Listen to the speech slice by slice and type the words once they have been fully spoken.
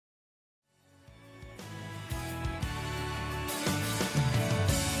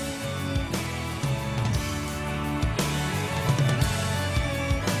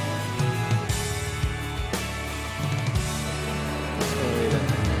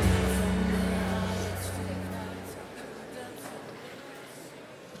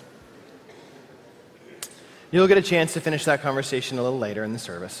You'll get a chance to finish that conversation a little later in the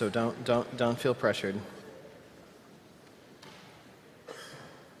service, so don't feel pressured.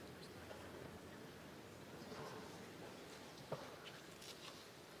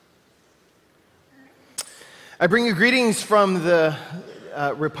 I bring you greetings from the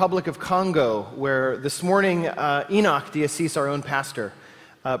Republic of Congo, where this morning Enoch Diasis, our own pastor,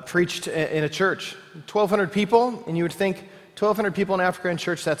 preached in a church. 1,200 people, and you would think 1,200 people in Africa in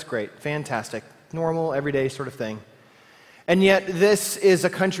church, that's great, fantastic, normal, everyday sort of thing. And yet this is a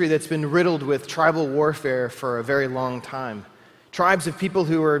country that's been riddled with tribal warfare for a very long time. Tribes of people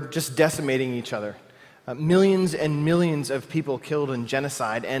who are just decimating each other. Millions and millions of people killed in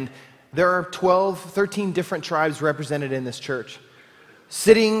genocide, and there are 13 different tribes represented in this church,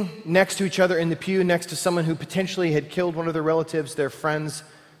 sitting next to each other in the pew, next to someone who potentially had killed one of their relatives, their friends,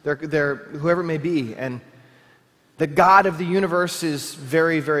 their whoever it may be. And the God of the universe is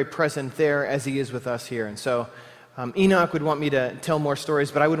very, very present there as he is with us here. And so Enoch would want me to tell more stories,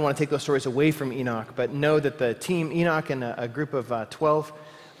 but I wouldn't want to take those stories away from Enoch. But know that the team, Enoch and a group of 12,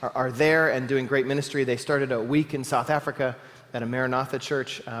 are there and doing great ministry. They started a week in South Africa at a Maranatha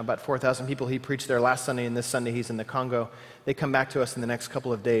church, about 4,000 people. He preached there last Sunday, and this Sunday he's in the Congo. They come back to us in the next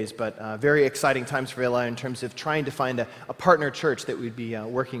couple of days, but very exciting times for VLI in terms of trying to find a partner church that we'd be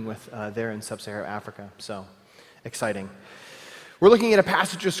working with there in sub-Saharan Africa. So, exciting. We're looking at a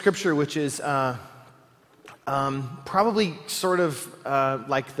passage of Scripture which is probably sort of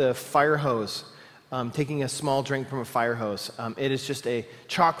like the fire hose, taking a small drink from a fire hose. It is just a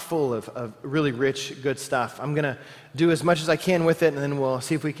chock full of really rich, good stuff. I'm going to do as much as I can with it, and then we'll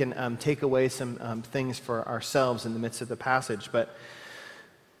see if we can take away some things for ourselves in the midst of the passage. But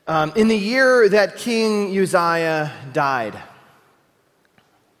in the year that King Uzziah died,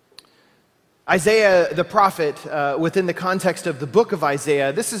 Isaiah the prophet, within the context of the book of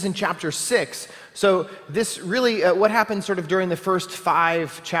Isaiah, this is in chapter 6. So this really, what happened sort of during the first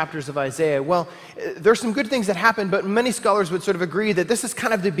 5 chapters of Isaiah? Well, there's some good things that happened, but many scholars would sort of agree that this is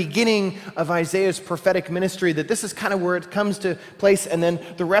kind of the beginning of Isaiah's prophetic ministry, that this is kind of where it comes to place, and then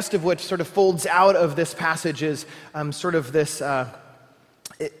the rest of what sort of folds out of this passage is sort of this...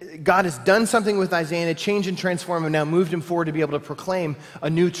 God has done something with Isaiah, and a change and transform and now moved him forward to be able to proclaim a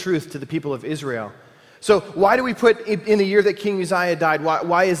new truth to the people of Israel. So why do we put in the year that King Uzziah died,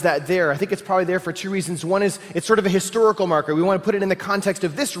 why is that there? I think it's probably there for 2 reasons. One is it's sort of a historical marker. We want to put it in the context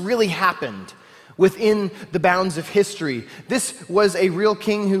of this really happened within the bounds of history. This was a real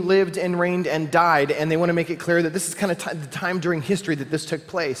king who lived and reigned and died, and they want to make it clear that this is kind of the time during history that this took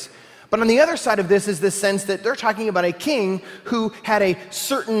place. But on the other side of this is this sense that they're talking about a king who had a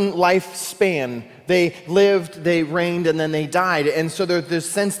certain lifespan. They lived, they reigned, and then they died. And so there's this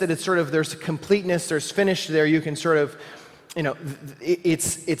sense that it's sort of, there's a completeness, there's finish there. You can sort of,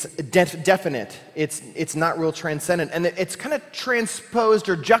 it's definite. It's not real transcendent. And it's kind of transposed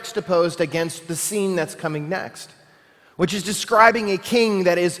or juxtaposed against the scene that's coming next, which is describing a king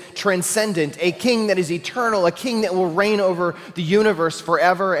that is transcendent, a king that is eternal, a king that will reign over the universe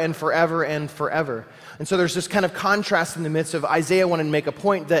forever and forever and forever. And so there's this kind of contrast in the midst of Isaiah wanting to make a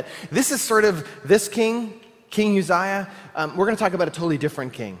point that this is sort of this king, King Uzziah. We're going to talk about a totally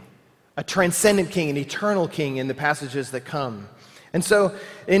different king, a transcendent king, an eternal king in the passages that come. And so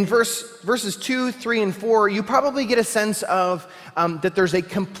in verses 2, 3, and 4, you probably get a sense of that there's a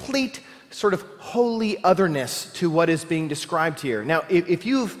complete sort of holy otherness to what is being described here. Now, if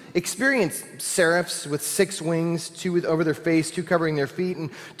you've experienced seraphs with 6 wings, 2 over their face, 2 covering their feet, and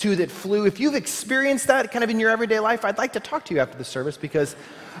 2 that flew, if you've experienced that kind of in your everyday life, I'd like to talk to you after the service because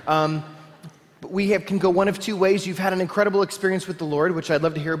can go one of 2 ways. You've had an incredible experience with the Lord, which I'd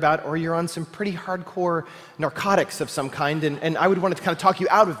love to hear about, or you're on some pretty hardcore narcotics of some kind, and I would want to kind of talk you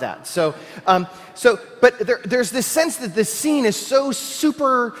out of that. But there's this sense that this scene is so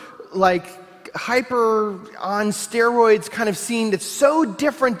super, like, hyper on steroids kind of scene that's so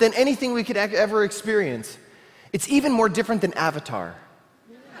different than anything we could ever experience. It's even more different than Avatar.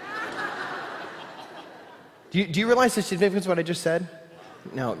 Do you realize the significance of what I just said?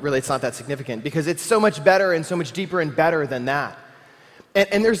 No, really, it's not that significant because it's so much better and so much deeper and better than that.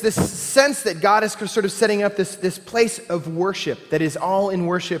 And there's this sense that God is sort of setting up this place of worship that is all in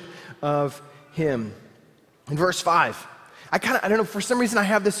worship of Him. In verse 5, I don't know, for some reason I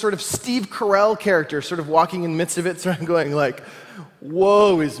have this sort of Steve Carell character sort of walking in the midst of it, so I'm going like,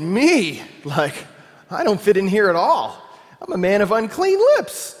 woe is me. Like, I don't fit in here at all. I'm a man of unclean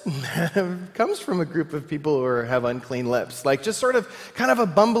lips. Comes from a group of people who have unclean lips. Like, just sort of kind of a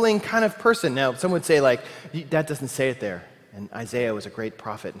bumbling kind of person. Now, some would say like, that doesn't say it there. And Isaiah was a great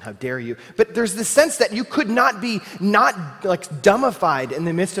prophet, and how dare you. But there's this sense that you could not be not like dumbified in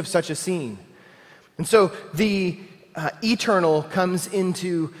the midst of such a scene. And so the eternal comes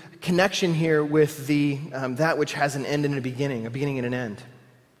into connection here with the that which has an end and a beginning and an end.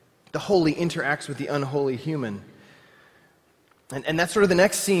 The holy interacts with the unholy human. And that's sort of the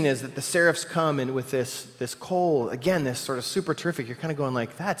next scene, is that the seraphs come in with this coal, again, this sort of super terrific, you're kind of going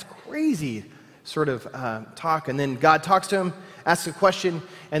like, that's crazy sort of talk. And then God talks to him, asks a question,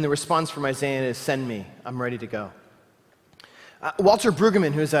 and the response from Isaiah is, send me, I'm ready to go. Walter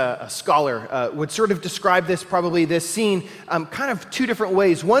Brueggemann, who's a scholar, would sort of describe this scene, kind of two different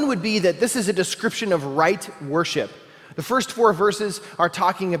ways. One would be that this is a description of right worship. The first 4 verses are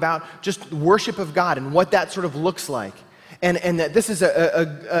talking about just worship of God and what that sort of looks like. And that this is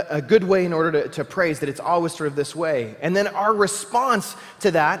a good way in order to praise, that it's always sort of this way. And then our response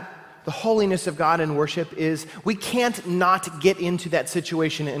to that, the holiness of God in worship, is we can't not get into that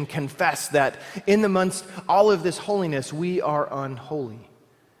situation and confess that in the midst all of this holiness, we are unholy.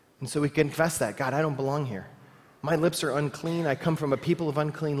 And so we confess that, God, I don't belong here. My lips are unclean. I come from a people of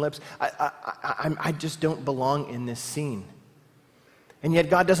unclean lips. I just don't belong in this scene. And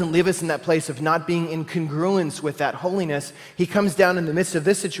yet God doesn't leave us in that place of not being in congruence with that holiness. He comes down in the midst of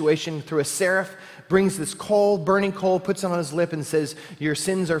this situation through a seraph, brings this coal, burning coal, puts it on his lip and says, your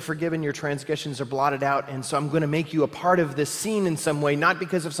sins are forgiven, your transgressions are blotted out, and so I'm going to make you a part of this scene in some way, not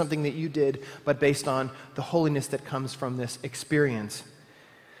because of something that you did, but based on the holiness that comes from this experience.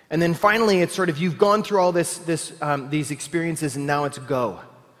 And then finally, it's sort of, you've gone through all these experiences, and now it's go.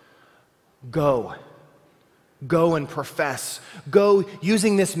 Go. Go and profess. Go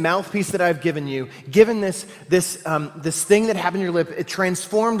using this mouthpiece that I've given you, given this thing that happened in your lip, it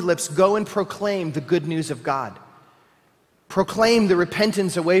transformed lips. Go and proclaim the good news of God. Proclaim the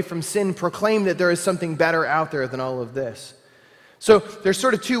repentance away from sin. Proclaim that there is something better out there than all of this. So there's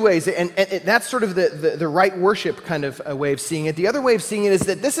sort of two ways, and that's sort of the right worship kind of a way of seeing it. The other way of seeing it is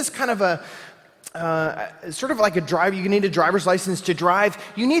that this is kind of sort of like a driver. You need a driver's license to drive.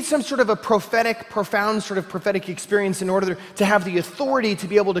 You need some sort of a profound sort of prophetic experience in order to have the authority to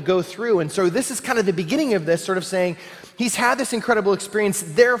be able to go through. And so this is kind of the beginning of this, sort of saying, he's had this incredible experience,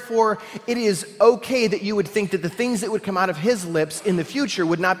 therefore it is okay that you would think that the things that would come out of his lips in the future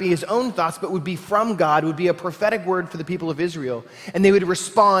would not be his own thoughts, but would be from God, would be a prophetic word for the people of Israel. And they would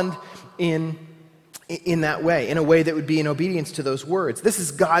respond in that way, in a way that would be in obedience to those words. This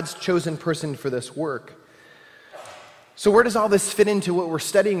is God's chosen person for this work. So where does all this fit into what we're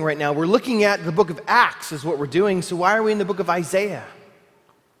studying right now? We're looking at the book of Acts is what we're doing, so why are we in the book of Isaiah?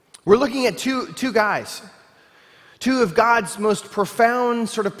 We're looking at two guys, two of God's most profound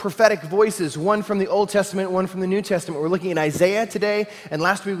sort of prophetic voices, one from the Old Testament, one from the New Testament. We're looking at Isaiah today, and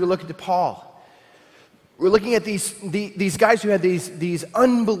last week we looked at Paul. We're looking at these guys who had these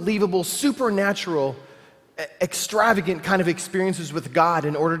unbelievable, supernatural, extravagant kind of experiences with God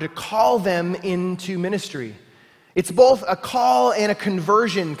in order to call them into ministry. It's both a call and a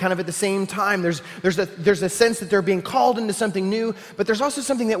conversion kind of at the same time. There's a sense that they're being called into something new, but there's also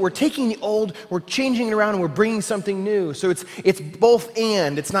something that we're taking the old, we're changing it around, and we're bringing something new. So it's both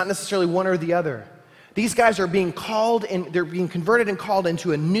and. It's not necessarily one or the other. These guys are being called, and they're being converted and called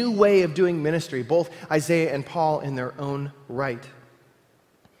into a new way of doing ministry, both Isaiah and Paul in their own right.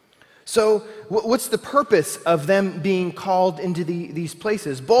 So what's the purpose of them being called into these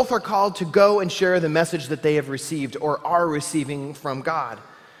places? Both are called to go and share the message that they have received or are receiving from God.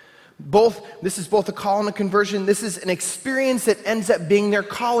 This is both a call and a conversion. This is an experience that ends up being their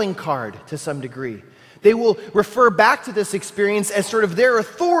calling card to some degree. They will refer back to this experience as sort of their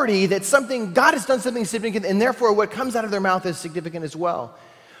authority that God has done something significant, and therefore what comes out of their mouth is significant as well.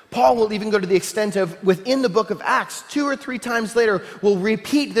 Paul will even go to the extent of, within the book of Acts, 2 or 3 times later, will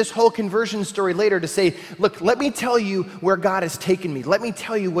repeat this whole conversion story later to say, look, let me tell you where God has taken me. Let me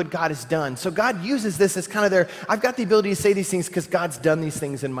tell you what God has done. So God uses this as kind of I've got the ability to say these things because God's done these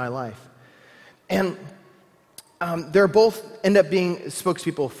things in my life. And they're both end up being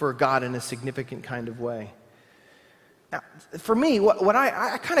spokespeople for God in a significant kind of way. Now, for me, what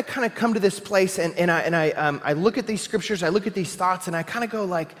I kind of come to this place, and I look at these scriptures, I look at these thoughts, and I kind of go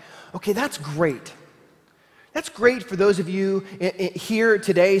like, okay, that's great. That's great for those of you here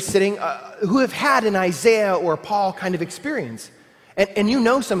today sitting who have had an Isaiah or Paul kind of experience. And you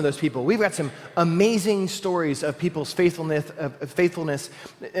know some of those people. We've got some amazing stories of people's faithfulness,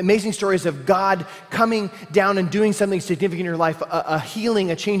 amazing stories of God coming down and doing something significant in your life, a healing,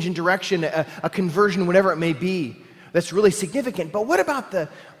 a change in direction, a conversion, whatever it may be. That's really significant. But what about the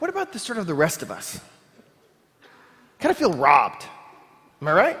sort of the rest of us? Kind of feel robbed. Am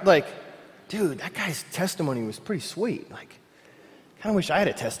I right? Like, dude, that guy's testimony was pretty sweet. Like, kind of wish I had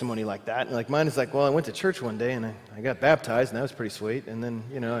a testimony like that. And like mine is like, well, I went to church one day and I got baptized and that was pretty sweet. And then,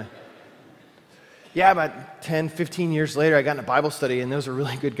 Yeah, about 10, 15 years later, I got in a Bible study, and those are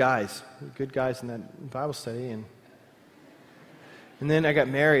really good guys in that Bible study. And then I got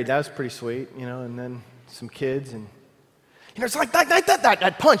married. That was pretty sweet, and then some kids. And, it's like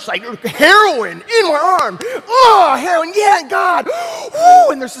that punch, like heroin in my arm. Oh, heroin, yeah, God.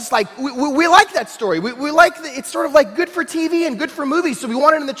 Ooh, and there's this we like that story. We like, it's sort of like good for TV and good for movies, so we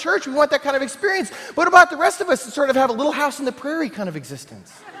want it in the church. We want that kind of experience. But what about the rest of us that sort of have a little house in the prairie kind of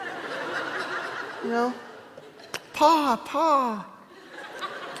existence? Pa.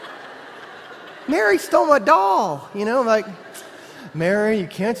 Mary stole my doll, like, Mary, you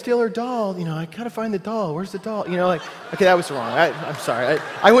can't steal her doll. I gotta find the doll. Where's the doll? Okay, that was wrong. I'm sorry.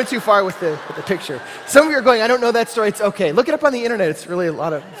 I went too far with the picture. Some of you are going, I don't know that story. It's okay. Look it up on the internet. It's really a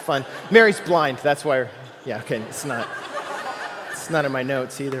lot of fun. Mary's blind. That's why, it's not in my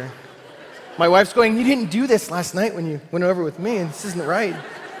notes either. My wife's going, you didn't do this last night when you went over with me, and this isn't right.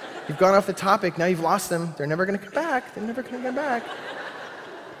 You've gone off the topic. Now you've lost them. They're never going to come back.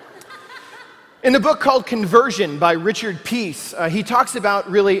 In the book called Conversion by Richard Peace, he talks about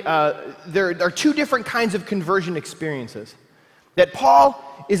really, there are two different kinds of conversion experiences. That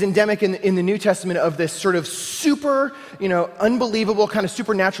Paul is endemic in the New Testament of this sort of super, unbelievable kind of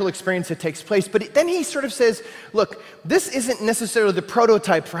supernatural experience that takes place. But then he sort of says, look, this isn't necessarily the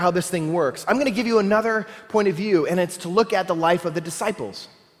prototype for how this thing works. I'm going to give you another point of view, and it's to look at the life of the disciples.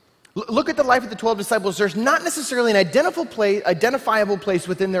 Look at the life of the 12 disciples. There's not necessarily an identifiable place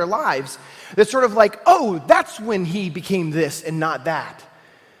within their lives that's sort of like, oh, that's when he became this and not that.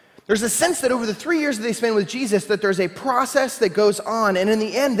 There's a sense that over the 3 years that they spend with Jesus, that there's a process that goes on, and in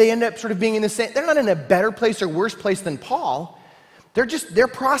the end, they end up sort of being in the same, they're not in a better place or worse place than Paul. Their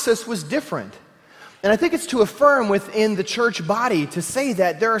process was different. And I think it's to affirm within the church body to say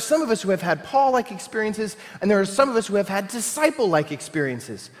that there are some of us who have had Paul-like experiences, and there are some of us who have had disciple-like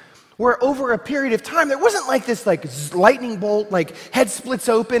experiences. Where over a period of time, there wasn't like this lightning bolt, head splits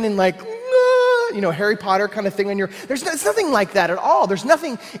open and Harry Potter kind of thing on there's nothing like that at all. There's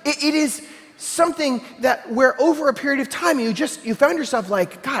nothing, it is something that where over a period of time, you found yourself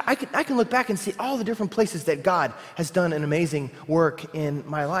like, God, I can look back and see all the different places that God has done an amazing works in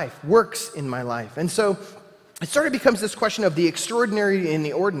my life. And so it sort of becomes this question of the extraordinary and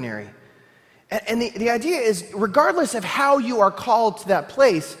the ordinary. And the idea is, regardless of how you are called to that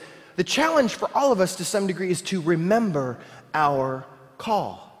place, the challenge for all of us to some degree is to remember our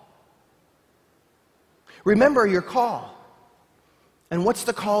call. Remember your call. And what's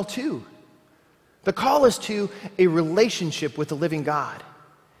the call to? The call is to a relationship with the living God.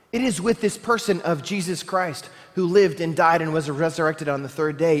 It is with this person of Jesus Christ who lived and died and was resurrected on the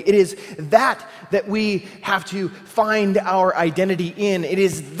third day. It is that we have to find our identity in. It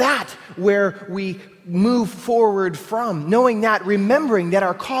is that where we move forward from, knowing that, remembering that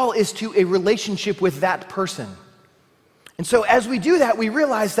our call is to a relationship with that person. And so as we do that, we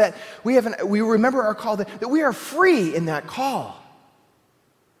realize that we remember our call, that we are free in that call.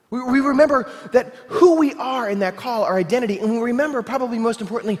 We remember that who we are in that call, our identity, and we remember, probably most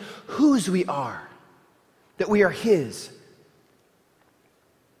importantly, whose we are, that we are His,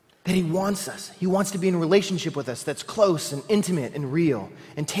 that He wants us. He wants to be in a relationship with us that's close and intimate and real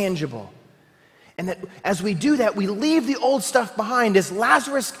and tangible. And that as we do that, we leave the old stuff behind. As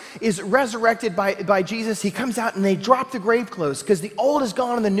Lazarus is resurrected by Jesus, he comes out and they drop the grave clothes because the old is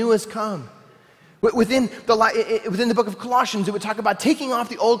gone and the new has come. Within the book of Colossians, it would talk about taking off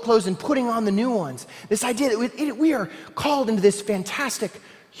the old clothes and putting on the new ones. This idea that we are called into this fantastic,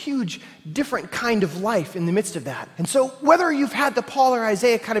 huge, different kind of life in the midst of that. And so whether you've had the Paul or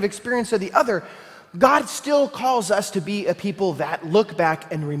Isaiah kind of experience or the other, God still calls us to be a people that look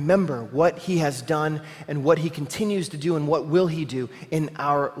back and remember what He has done and what He continues to do and what will He do in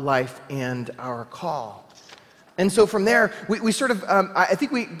our life and our call. And so from there, we sort of, I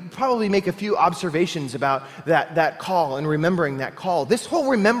think we probably make a few observations about that call and remembering that call. This whole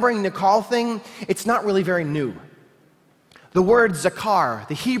remembering the call thing, it's not really very new. The word zakar,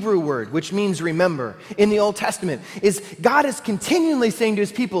 the Hebrew word, which means remember, in the Old Testament, is God is continually saying to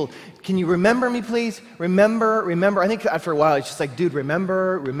His people, can you remember me, please? Remember. I think after a while, it's just like, dude,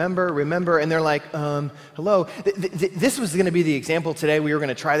 remember. And they're like, hello. This was going to be the example today. We were going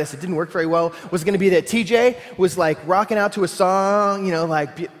to try this. It didn't work very well. Was going to be that TJ was like rocking out to a song,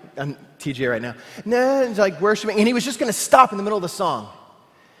 like, I'm TJ right now. Nah, like worshiping. And he was just going to stop in the middle of the song.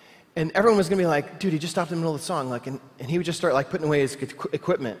 And everyone was going to be like, dude, he just stopped in the middle of the song. And he would just start putting away his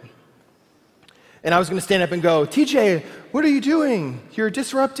equipment. And I was going to stand up and go, TJ, what are you doing? You're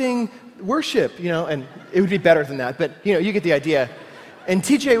disrupting worship, and it would be better than that. But, you get the idea. And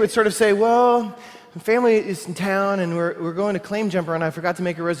TJ would sort of say, well, family is in town, and we're going to Claim Jumper, and I forgot to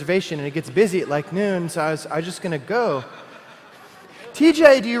make a reservation, and it gets busy at like noon, so I was just going to go.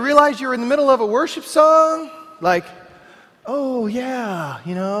 TJ, do you realize you're in the middle of a worship song? Like, oh, yeah,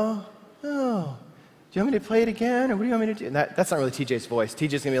 oh. Do you want me to play it again, or what do you want me to do? And that's not really TJ's voice.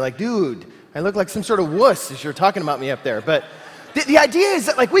 TJ's going to be like, dude, I look like some sort of wuss as you're talking about me up there. But the idea is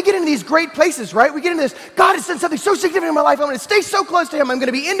that, like, we get into these great places, right? We get into this, God has done something so significant in my life. I'm going to stay so close to him. I'm going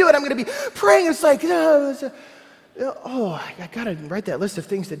to be into it. I'm going to be praying. It's like, I got to write that list of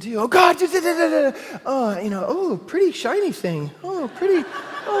things to do. Oh, God, pretty shiny thing. Oh, pretty,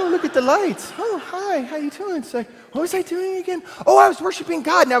 look at the lights. Oh, hi, how you doing? It's like, what was I doing again? Oh, I was worshiping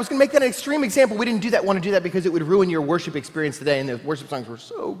God, and I was going to make that an extreme example. We didn't want to do that because it would ruin your worship experience today, and the worship songs were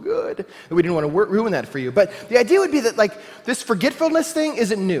so good that we didn't want to ruin that for you. But the idea would be that, like, this forgetfulness thing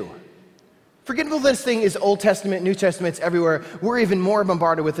isn't new. Forgetfulness thing is Old Testament, New Testament, it's everywhere. We're even more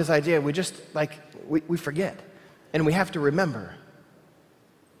bombarded with this idea. We just, we forget, and we have to remember.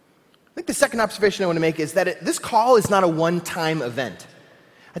 I think the second observation I want to make is that this call is not a one-time event.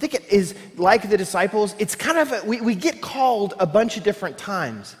 I think it is like the disciples. It's kind of, we get called a bunch of different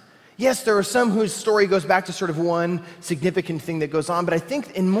times. Yes, there are some whose story goes back to sort of one significant thing that goes on, but I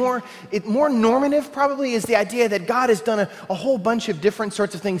think more normative probably is the idea that God has done a whole bunch of different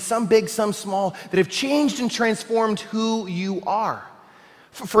sorts of things, some big, some small, that have changed and transformed who you are.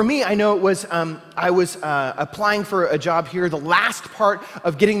 For me, I know it was, I was applying for a job here. The last part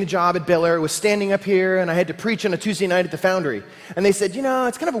of getting the job at Bel Air was standing up here, and I had to preach on a Tuesday night at the Foundry. And they said,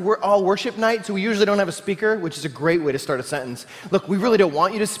 it's kind of all worship night, so we usually don't have a speaker, which is a great way to start a sentence. Look, we really don't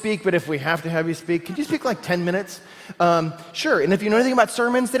want you to speak, but if we have to have you speak, could you speak like 10 minutes? Sure, and if you know anything about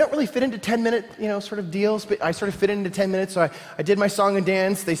sermons, they don't really fit into 10-minute, sort of deals, but I sort of fit into 10 minutes, so I did my song and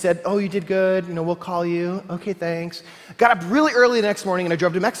dance. They said, oh, you did good, we'll call you. Okay, thanks. Got up really early the next morning, and I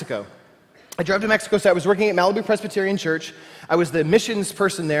drove to Mexico. So I was working at Malibu Presbyterian Church. I was the missions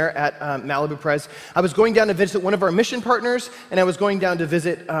person there at Malibu Pres. I was going down to visit one of our mission partners, and I was going down to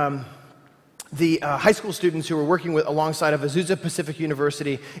visit the high school students who were working alongside of Azusa Pacific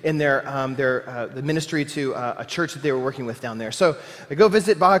University in the ministry to a church that they were working with down there. So I go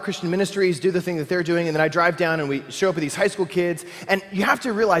visit Baja Christian Ministries, do the thing that they're doing, and then I drive down and we show up with these high school kids. And you have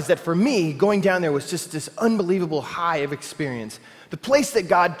to realize that for me, going down there was just this unbelievable high of experience. The place that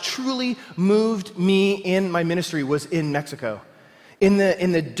God truly moved me in my ministry was in Mexico. In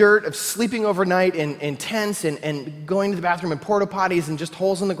the dirt of sleeping overnight in tents and going to the bathroom in porta potties and just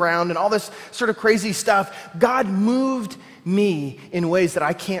holes in the ground and all this sort of crazy stuff, God moved me in ways that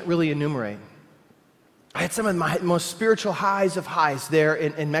I can't really enumerate. I had some of my most spiritual highs of highs there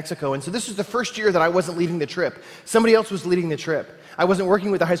in Mexico. And so this was the first year that I wasn't leading the trip. Somebody else was leading the trip. I wasn't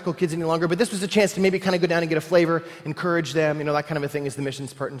working with the high school kids any longer, but this was a chance to maybe kind of go down and get a flavor, encourage them, that kind of a thing as the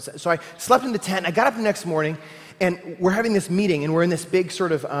missions part. And so I slept in the tent. I got up the next morning, and we're having this meeting, and we're in this big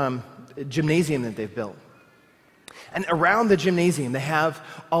sort of gymnasium that they've built. And around the gymnasium, they have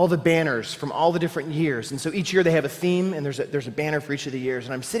all the banners from all the different years. And so each year they have a theme, and there's a banner for each of the years.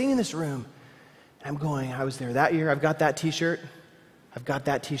 And I'm sitting in this room, and I'm going, I was there that year. I've got that T-shirt. I've got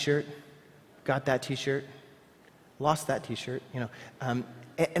that T-shirt. Got that T-shirt. Lost that T-shirt, and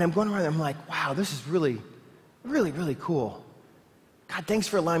I'm going around and I'm like, wow, this is really, really, really cool. God, thanks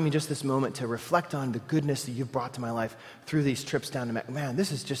for allowing me just this moment to reflect on the goodness that you've brought to my life through these trips down to Mexico. Man,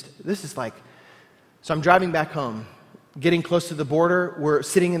 this is like, so I'm driving back home, getting close to the border. We're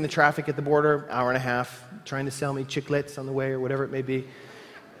sitting in the traffic at the border, hour and a half, trying to sell me chiclets on the way or whatever it may be.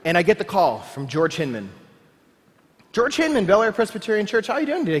 And I get the call from George Hinman. George Hinman, Bel Air Presbyterian Church. How are you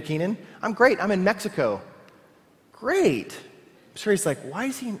doing today, Keenan? I'm great. I'm in Mexico. Great. I'm sure he's like, why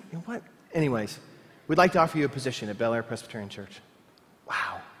is he, what? Anyways, we'd like to offer you a position at Bel Air Presbyterian Church.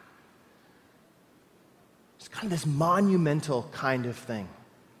 Wow. It's kind of this monumental kind of thing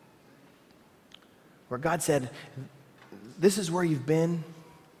where God said, this is where you've been,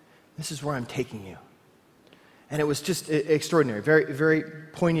 this is where I'm taking you. And it was just extraordinary, very, very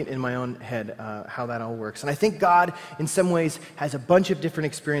poignant in my own head how that all works. And I think God, in some ways, has a bunch of different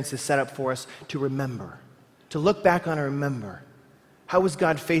experiences set up for us to remember. To look back on and remember, how was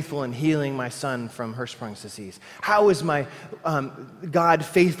God faithful in healing my son from Hirschsprung's disease? How was my God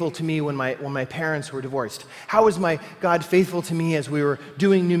faithful to me when my parents were divorced? How was my God faithful to me as we were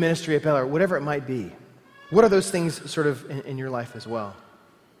doing new ministry at Bel Air? Whatever it might be. What are those things sort of in your life as well?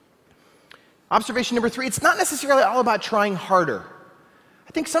 Observation number 3, it's not necessarily all about trying harder.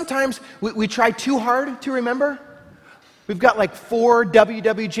 I think sometimes we try too hard to remember. We've got like 4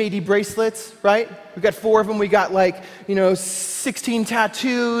 WWJD bracelets, right? We've got 4 of them. We got 16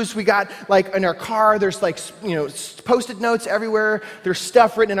 tattoos. We got in our car, there's Post-it notes everywhere. There's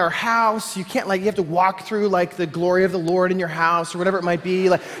stuff written in our house. You can't you have to walk through the glory of the Lord in your house or whatever it might be.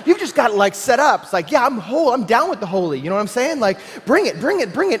 You've just got it set up. It's yeah, I'm whole. I'm down with the holy. You know what I'm saying? Bring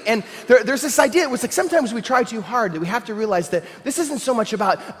it. And there's this idea. It was sometimes we try too hard that we have to realize that this isn't so much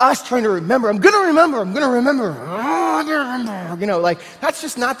about us trying to remember. I'm going to remember. That's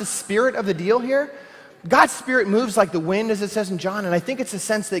just not the spirit of the deal here. God's Spirit moves like the wind, as it says in John, and I think it's a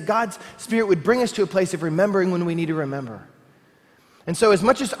sense that God's Spirit would bring us to a place of remembering when we need to remember. And so as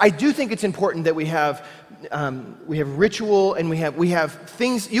much as I do think it's important that we have ritual and we have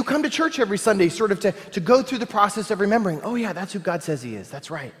things, you come to church every Sunday sort of to go through the process of remembering, oh yeah, that's who God says he is,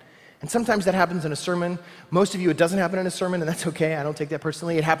 that's right. And sometimes that happens in a sermon. Most of you, it doesn't happen in a sermon, and that's okay, I don't take that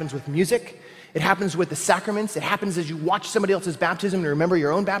personally. It happens with music. It happens with the sacraments. It happens as you watch somebody else's baptism and remember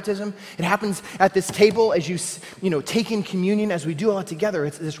your own baptism. It happens at this table as you take in communion, as we do all that together.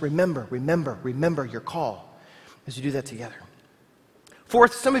 It's this remember your call as you do that together.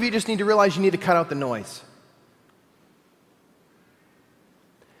 Fourth, some of you just need to realize you need to cut out the noise.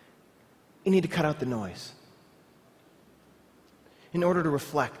 You need to cut out the noise in order to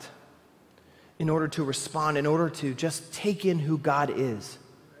reflect, in order to respond, in order to just take in who God is.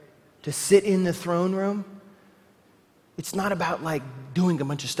 To sit in the throne room, it's not about doing a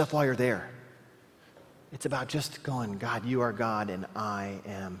bunch of stuff while you're there. It's about just going, God, you are God and I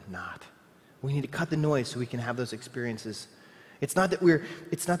am not. We need to cut the noise so we can have those experiences. It's not that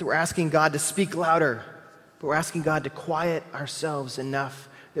we're asking God to speak louder, but we're asking God to quiet ourselves enough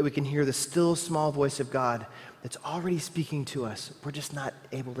that we can hear the still small voice of God that's already speaking to us. We're just not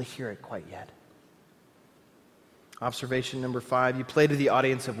able to hear it quite yet. Observation number 5, you play to the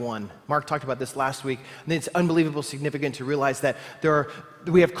audience of one. Mark talked about this last week. And it's unbelievably significant to realize that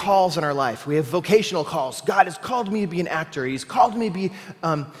we have calls in our life. We have vocational calls. God has called me to be an actor. He's called me to be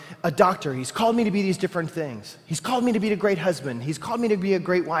a doctor. He's called me to be these different things. He's called me to be a great husband. He's called me to be a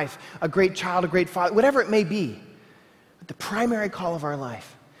great wife, a great child, a great father, whatever it may be. But the primary call of our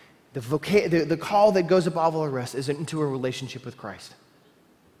life, the call that goes above all the rest, is into a relationship with Christ.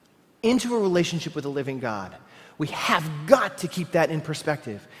 Into a relationship with the living God. We have got to keep that in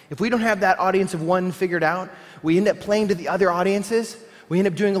perspective. If we don't have that audience of one figured out, we end up playing to the other audiences. We end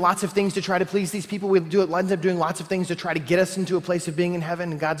up doing lots of things to try to please these people. We end up doing lots of things to try to get us into a place of being in heaven.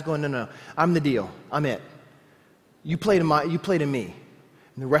 And God's going, no, I'm the deal. I'm it. You play to me.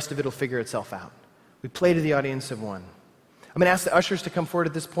 And the rest of it will figure itself out. We play to the audience of one. I'm going to ask the ushers to come forward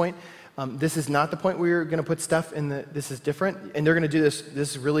at this point. This is not the point where you're going to put stuff in this is different. And they're going to do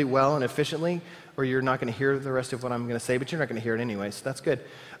this really well and efficiently, or you're not going to hear the rest of what I'm going to say, but you're not going to hear it anyway, so that's good.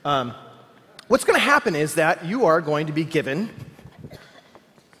 What's going to happen is that you are going to be given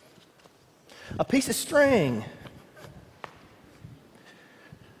a piece of string.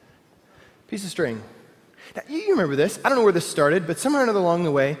 Piece of string. Now, you remember this. I don't know where this started, but somewhere or another along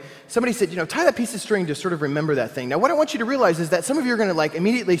the way, somebody said, tie that piece of string to sort of remember that thing. Now, what I want you to realize is that some of you are going to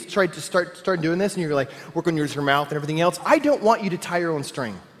immediately start doing this, and you're work on your mouth and everything else. I don't want you to tie your own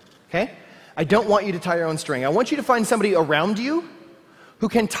string, okay? I don't want you to tie your own string. I want you to find somebody around you who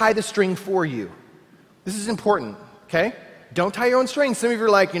can tie the string for you. This is important, okay? Don't tie your own string. Some of you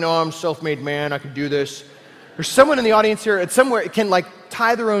are I'm a self-made man, I can do this. There's someone in the audience here somewhere can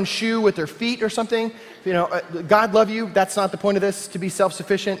tie their own shoe with their feet or something. God love you. That's not the point of this, to be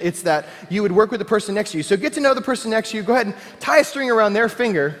self-sufficient. It's that you would work with the person next to you. So get to know the person next to you. Go ahead and tie a string around their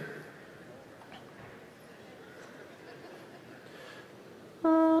finger.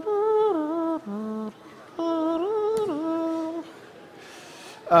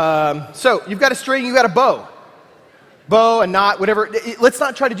 So you've got a string, you've got a bow. Bow, a knot, whatever. Let's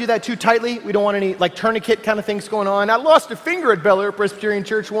not try to do that too tightly. We don't want any tourniquet kind of things going on. I lost a finger at Bel Air Presbyterian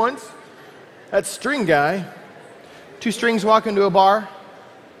Church once. That string guy. 2 strings walk into a bar.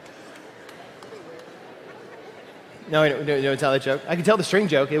 No, don't tell that joke. I can tell the string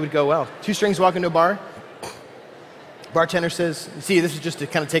joke. It would go well. 2 strings walk into a bar. Bartender says, see, this is just to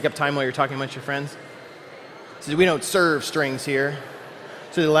kind of take up time while you're talking amongst your friends. He says, we don't serve strings here.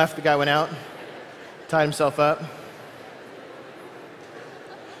 To the left, the guy went out, tied himself up,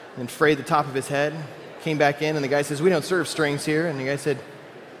 and frayed the top of his head, came back in, and the guy says, we don't serve strings here. And the guy said,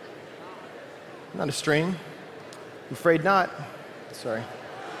 not a string. I'm afraid not. Sorry.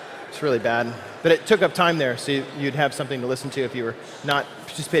 It's really bad. But it took up time there, so you'd have something to listen to if you were not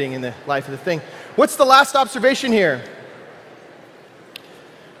participating in the life of the thing. What's the last observation here?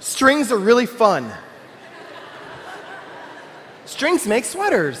 Strings are really fun. Strings make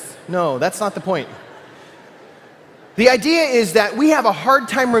sweaters. No, that's not the point. The idea is that we have a hard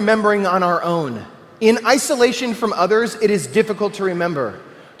time remembering on our own. In isolation from others, it is difficult to remember.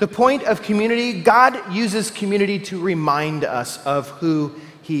 The point of community, God uses community to remind us of who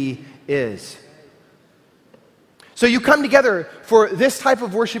He is. So you come together for this type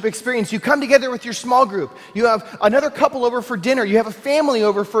of worship experience. You come together with your small group. You have another couple over for dinner. You have a family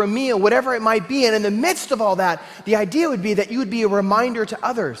over for a meal, whatever it might be. And in the midst of all that, the idea would be that you would be a reminder to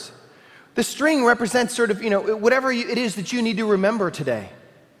others. The string represents sort of, whatever it is that you need to remember today.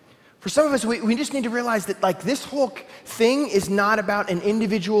 For some of us, we just need to realize that like this whole thing is not about an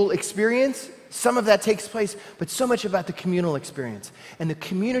individual experience. Some of that takes place, but so much about the communal experience. And the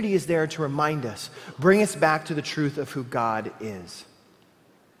community is there to remind us, bring us back to the truth of who God is.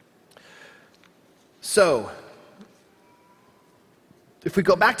 So, if we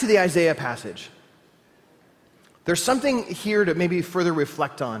go back to the Isaiah passage, there's something here to maybe further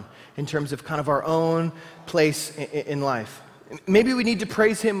reflect on in terms of kind of our own place in life. Maybe we need to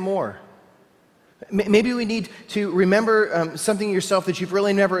praise Him more. Maybe we need to remember something yourself that you've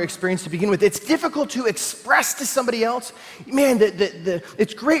really never experienced to begin with. It's difficult to express to somebody else. Man,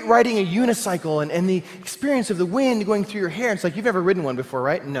 it's great riding a unicycle and the experience of the wind going through your hair. It's like you've never ridden one before,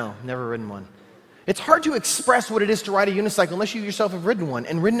 right? No, never ridden one. It's hard to express what it is to ride a unicycle unless you yourself have ridden one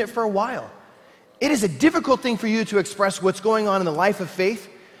and ridden it for a while. It is a difficult thing for you to express what's going on in the life of faith,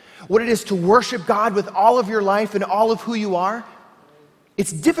 what it is to worship God with all of your life and all of who you are.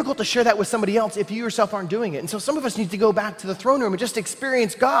 It's difficult to share that with somebody else if you yourself aren't doing it. And so some of us need to go back to the throne room and just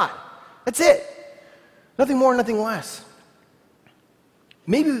experience God. That's it. Nothing more, nothing less.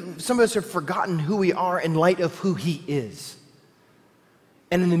 Maybe some of us have forgotten who we are in light of who He is.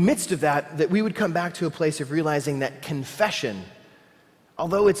 And in the midst of that we would come back to a place of realizing that confession,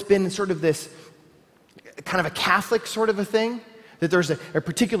 although it's been sort of this kind of a Catholic sort of a thing, that there's a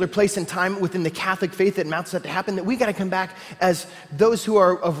particular place and time within the Catholic faith that amounts that to happen, that we got to come back as those who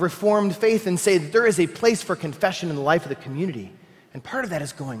are of Reformed faith and say that there is a place for confession in the life of the community. And part of that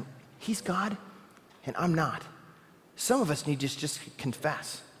is going, He's God and I'm not. Some of us need to just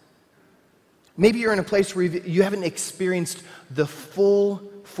confess. Maybe you're in a place where you haven't experienced the full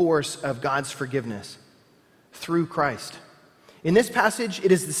force of God's forgiveness through Christ. In this passage,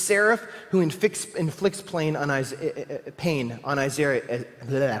 it is the seraph who inflicts pain on Isaiah.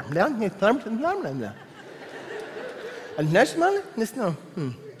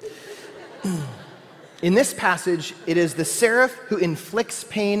 In this passage, it is the seraph who inflicts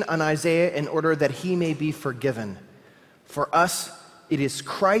pain on Isaiah in order that he may be forgiven. For us, it is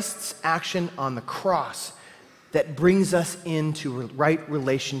Christ's action on the cross that brings us into right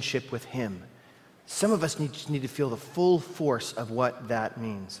relationship with Him. Some of us need to feel the full force of what that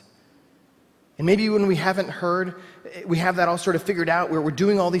means. And maybe when we haven't heard, we have that all sort of figured out, where we're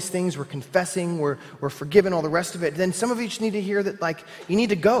doing all these things, we're confessing, we're forgiven, all the rest of it. Then some of you just need to hear that, like, you need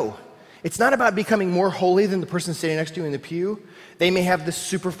to go. It's not about becoming more holy than the person sitting next to you in the pew. They may have this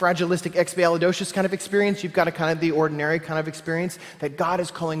super fragilistic expialidocious kind of experience. You've got a kind of the ordinary kind of experience, that God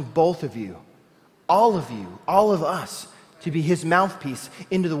is calling both of you, all of us, to be His mouthpiece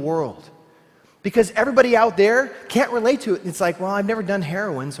into the world. Because everybody out there can't relate to it. It's like, well, I've never done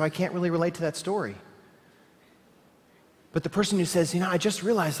heroin, so I can't really relate to that story. But the person who says, I just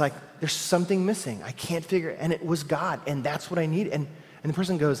realized, like, there's something missing. I can't figure it, and it was God, and that's what I need. And the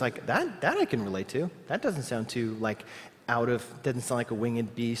person goes, like, that I can relate to. That doesn't sound too, like, doesn't sound like a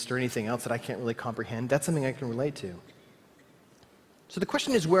winged beast or anything else that I can't really comprehend. That's something I can relate to. So the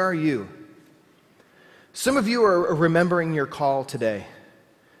question is, where are you? Some of you are remembering your call today.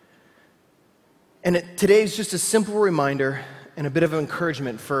 And today is just a simple reminder and a bit of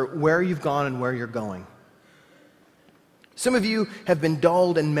encouragement for where you've gone and where you're going. Some of you have been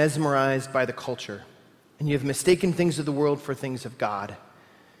dulled and mesmerized by the culture, and you have mistaken things of the world for things of God.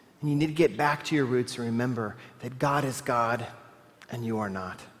 And you need to get back to your roots and remember that God is God and you are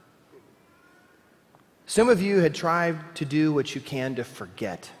not. Some of you had tried to do what you can to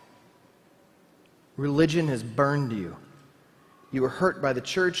forget. Religion has burned you. You were hurt by the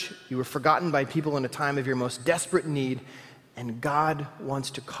church. You were forgotten by people in a time of your most desperate need. And God wants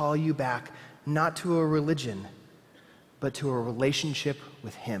to call you back, not to a religion, but to a relationship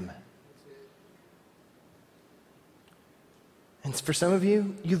with Him. And for some of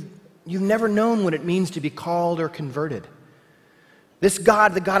you, you've never known what it means to be called or converted. This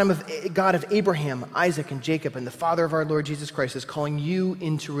God, the God of Abraham, Isaac, and Jacob, and the Father of our Lord Jesus Christ, is calling you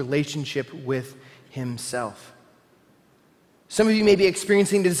into relationship with Himself. Some of you may be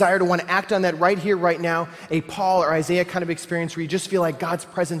experiencing the desire to want to act on that right here, right now, a Paul or Isaiah kind of experience where you just feel like God's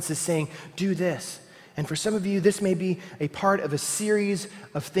presence is saying, do this. And for some of you, this may be a part of a series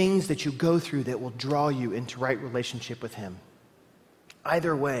of things that you go through that will draw you into right relationship with him.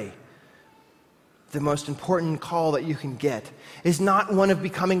 Either way, the most important call that you can get is not one of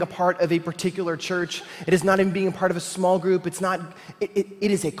becoming a part of a particular church. It is not even being a part of a small group. It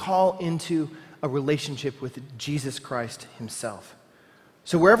is a call into a relationship with Jesus Christ himself.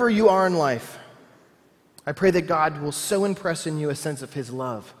 So wherever you are in life, I pray that God will so impress in you a sense of his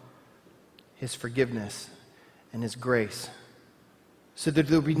love, his forgiveness, and his grace, so that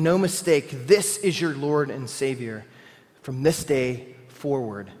there will be no mistake. This is your Lord and Savior from this day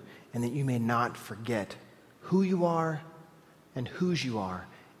forward, and that you may not forget who you are and whose you are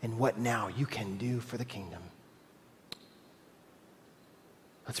and what now you can do for the kingdom.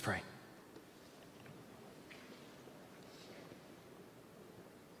 Let's pray.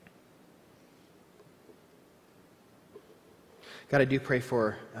 God, I do pray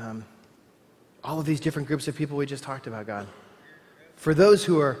for all of these different groups of people we just talked about, God. For those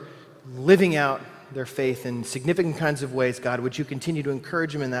who are living out their faith in significant kinds of ways, God, would you continue to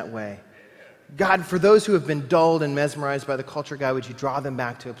encourage them in that way? God, for those who have been dulled and mesmerized by the culture, God, would you draw them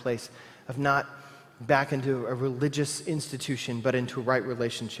back to a place of not back into a religious institution, but into a right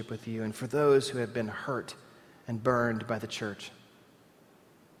relationship with you? And for those who have been hurt and burned by the church,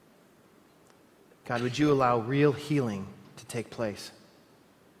 God, would you allow real healing to take place?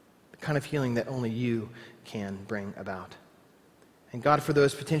 The kind of healing that only you can bring about. And God, for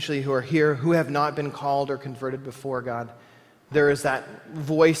those potentially who are here who have not been called or converted before, God, there is that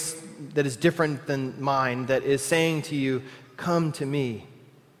voice that is different than mine that is saying to you, come to me,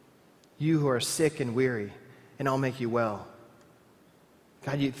 you who are sick and weary, and I'll make you well.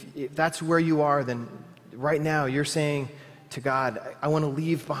 God, if that's where you are, then right now you're saying to God, I want to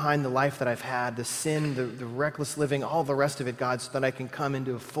leave behind the life that I've had, the sin, the reckless living, all the rest of it, God, so that I can come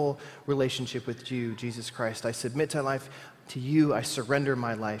into a full relationship with you, Jesus Christ. I submit my life to you. I surrender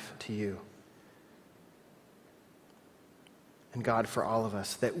my life to you. And God, for all of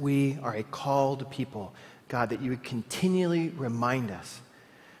us, that we are a called people, God, that you would continually remind us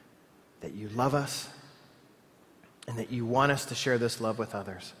that you love us and that you want us to share this love with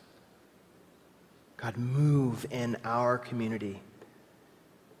others. God, move in our community.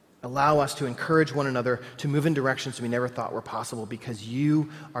 Allow us to encourage one another to move in directions we never thought were possible because you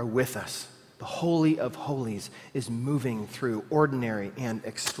are with us. The Holy of Holies is moving through ordinary and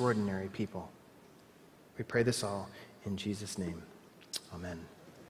extraordinary people. We pray this all in Jesus' name. Amen.